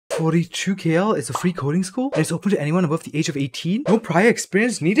42 KL is a free coding school and it's open to anyone above the age of 18? No prior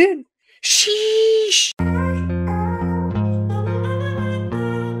experience needed? Sheesh!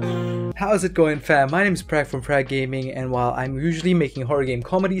 How's it going, fam? My name is Prag from Prag Gaming, and while I'm usually making horror game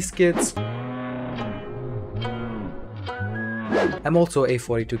comedy skits, I'm also a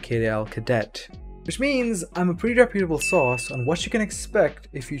 42 KL cadet. Which means I'm a pretty reputable source on what you can expect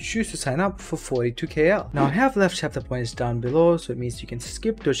if you choose to sign up for 42 KL. Now I have left chapter points down below, so it means you can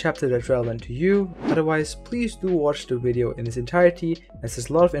skip to a chapter that's relevant to you. Otherwise, please do watch the video in its entirety, as there's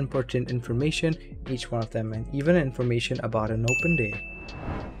a lot of important information in each one of them, and even information about an open day.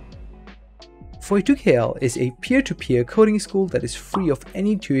 42 KL is a peer-to-peer coding school that is free of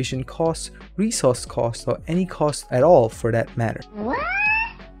any tuition costs, resource costs, or any cost at all for that matter.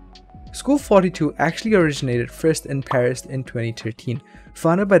 School 42 actually originated first in Paris in 2013,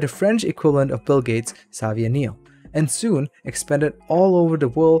 founded by the French equivalent of Bill Gates, Xavier Niel, and soon expanded all over the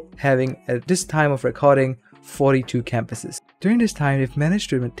world, having, at this time of recording, 42 campuses. During this time, they've managed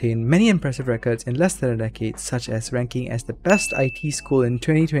to maintain many impressive records in less than a decade, such as ranking as the best IT school in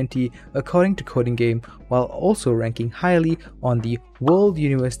 2020 according to Coding Game, while also ranking highly on the World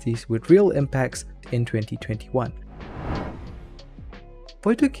Universities with Real Impacts in 2021.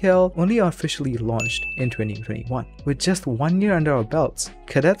 42 KL only officially launched in 2021. With just 1 year under our belts,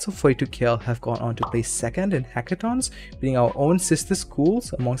 cadets of 42 KL have gone on to place second in hackathons, being our own sister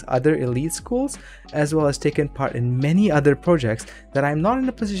schools amongst other elite schools, as well as taken part in many other projects that I'm not in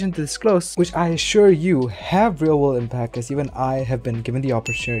a position to disclose, which I assure you have real world impact, as even I have been given the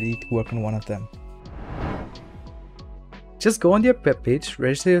opportunity to work on one of them. Just go on their webpage,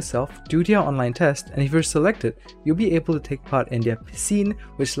 register yourself, do their online test, and if you're selected, you'll be able to take part in their Piscine,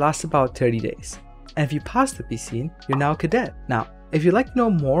 which lasts about 30 days. And if you pass the Piscine, you're now a cadet. Now, if you'd like to know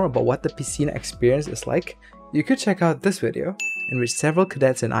more about what the Piscine Experience is like, you could check out this video, in which several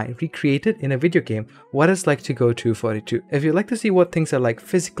cadets and I recreated in a video game what it's like to go to 42. If you'd like to see what things are like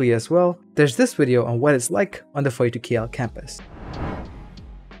physically as well, there's this video on what it's like on the 42 KL campus.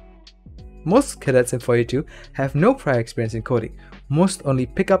 Most cadets in 42 have no prior experience in coding. Most only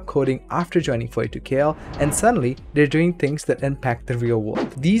pick up coding after joining 42 KL, and suddenly they're doing things that impact the real world.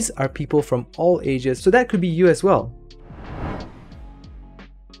 These are people from all ages, so that could be you as well.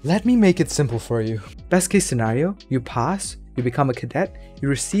 Let me make it simple for you. Best case scenario, you pass, you become a cadet, you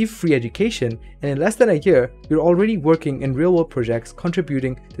receive free education, and in less than a year, you're already working in real world projects,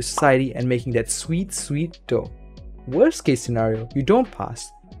 contributing to society and making that sweet, sweet dough. Worst case scenario, you don't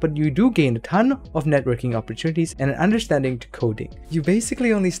pass, but you do gain a ton of networking opportunities and an understanding to coding. You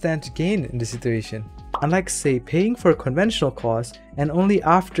basically only stand to gain in this situation. Unlike, say, paying for a conventional course and only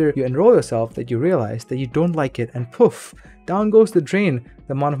after you enroll yourself that you realize that you don't like it, and poof, down goes the drain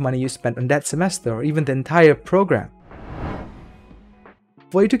the amount of money you spent on that semester or even the entire program.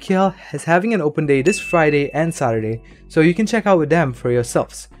 42 KL is having an open day this Friday and Saturday, so you can check out with them for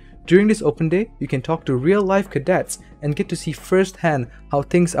yourselves. During this open day, you can talk to real-life cadets and get to see firsthand how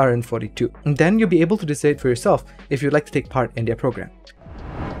things are in 42. And then you'll be able to decide for yourself if you'd like to take part in their program.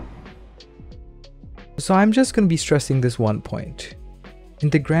 So I'm just going to be stressing this one point. In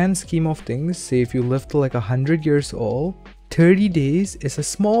the grand scheme of things, say if you live to like 100 years old, 30 days is a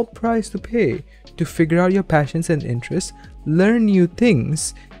small price to pay to figure out your passions and interests, learn new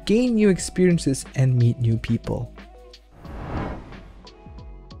things, gain new experiences, and meet new people.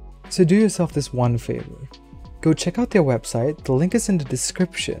 So do yourself this one favor. Go check out their website, the link is in the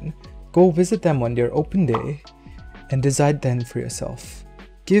description. Go visit them on their open day and decide then for yourself.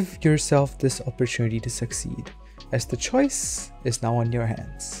 Give yourself this opportunity to succeed, as the choice is now on your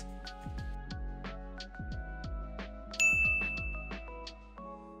hands.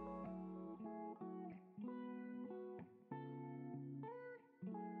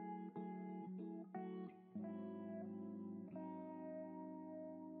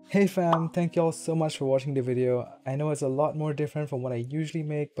 Hey fam, thank y'all so much for watching the video. I know it's a lot more different from what I usually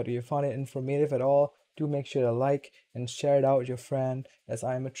make, but if you found it informative at all, do make sure to like and share it out with your friend, as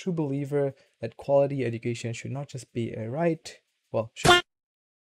I am a true believer that quality education should not just be a right, well, should